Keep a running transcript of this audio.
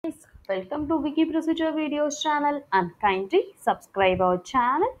Welcome to Wiki Procedure Videos channel and kindly subscribe our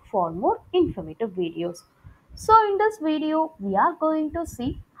channel for more informative videos. So in this video, we are going to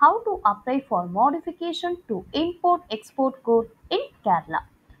see how to apply for modification to import-export code in Kerala.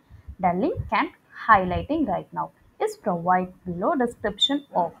 The link I'm highlighting right now is provided below description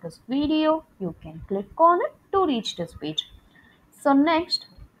of this video. You can click on it to reach this page. So next,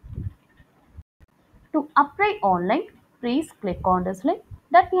 to apply online, please click on this link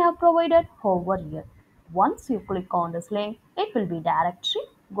that we have provided over here. Once you click on this link, it will be directly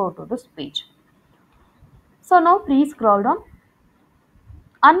go to this page. So now please scroll down.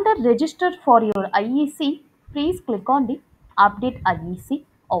 Under register for your IEC, please click on the update IEC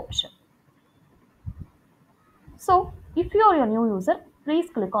option. So if you are a new user, please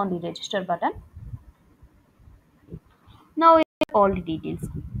click on the register button. Now all the details.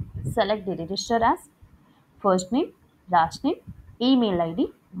 Select the register as first name, last name, email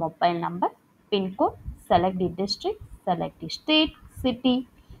ID, mobile number, PIN code, select the district, select the state, city,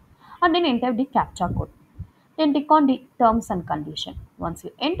 and then enter the CAPTCHA code. Then click on the terms and condition. Once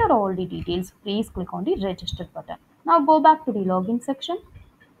you enter all the details, please click on the register button. Now go back to the login section.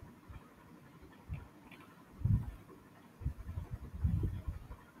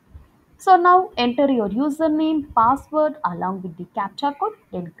 So now enter your username, password along with the CAPTCHA code.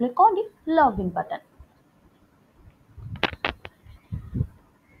 Then click on the login button.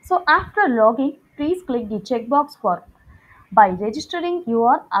 So after logging, please click the checkbox for by registering you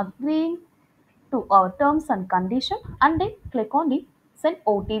are agreeing to our terms and condition and then click on the send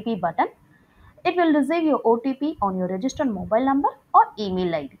OTP button. It will receive your OTP on your registered mobile number or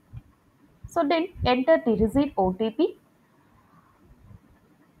email ID. So then enter the received OTP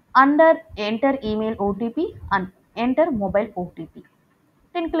under enter email OTP and enter mobile OTP.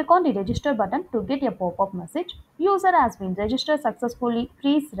 Then click on the register button to get a pop-up message. User has been registered successfully.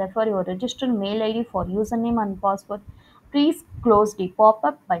 Please refer your registered mail ID for username and password. Please close the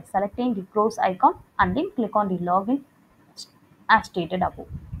pop-up by selecting the close icon and then click on the login as stated above.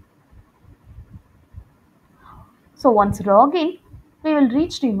 So once log in, we will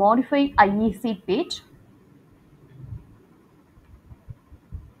reach the modify IEC page.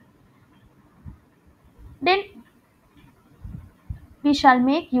 Then we shall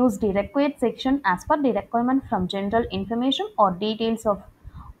make use the required section as per the requirement from general information or details of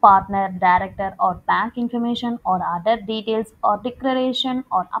partner, director or bank information or other details or declaration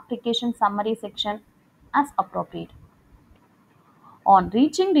or application summary section as appropriate. On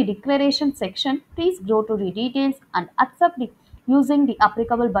reaching the declaration section, please go to the details and accept the using the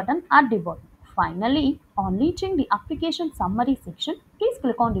applicable button at the bottom. Finally, on reaching the application summary section, please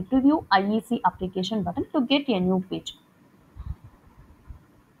click on the preview IEC application button to get a new page.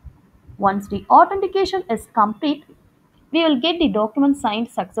 Once the authentication is complete, we will get the document signed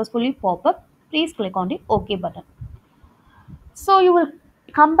successfully pop up. Please click on the OK button. So you will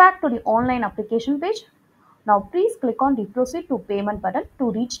come back to the online application page. Now please click on the proceed to payment button to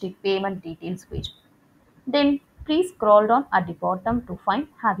reach the payment details page. Then please scroll down at the bottom to find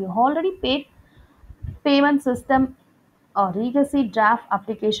have you already paid payment system or legacy draft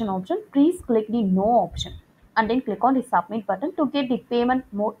application option. Please click the no option and then click on the submit button to get the payment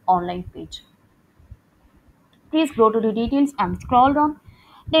mode online page. Please go to the details and scroll down.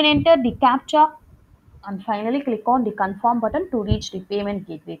 Then enter the CAPTCHA and finally click on the confirm button to reach the payment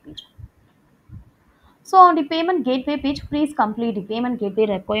gateway page. So on the payment gateway page, please complete the payment gateway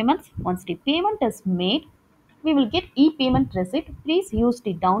requirements. Once the payment is made, we will get e-payment receipt. Please use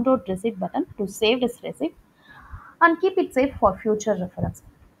the download receipt button to save this receipt and keep it safe for future reference.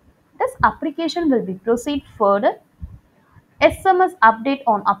 This application will be proceed further. SMS update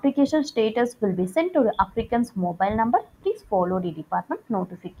on application status will be sent to the applicant's mobile number. Please follow the department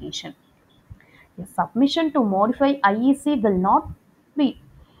notification. The submission to modify IEC will not be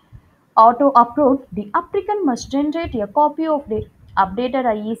auto upload. The applicant must generate a copy of the updated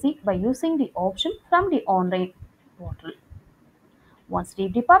IEC by using the option from the online portal. Once the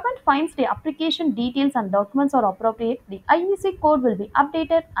department finds the application details and documents are appropriate, the IEC code will be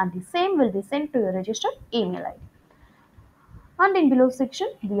updated and the same will be sent to your registered email ID. And in below section,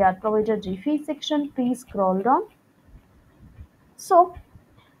 we are provided the fee section. Please scroll down. So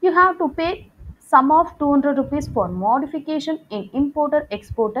you have to pay sum of 200 rupees for modification in importer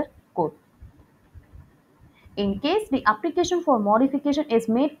exporter code. In case the application for modification is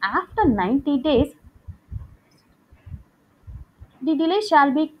made after 90 days, the delay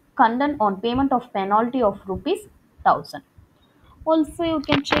shall be condoned on payment of penalty of rupees 1000. Also, you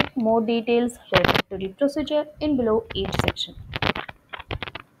can check more details related to the procedure in below each section.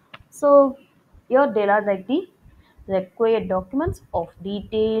 So here there are like the required documents of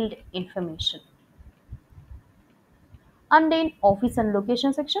detailed information. And then office and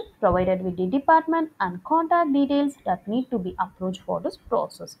location section provided with the department and contact details that need to be approached for this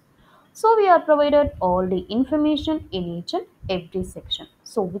process. So we are provided all the information in each and every section.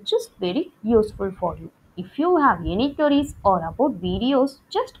 So which is very useful for you. If you have any queries or about videos,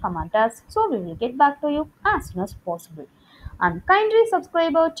 just comment us so we will get back to you as soon as possible. And kindly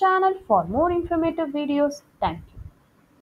subscribe our channel for more informative videos. Thank you.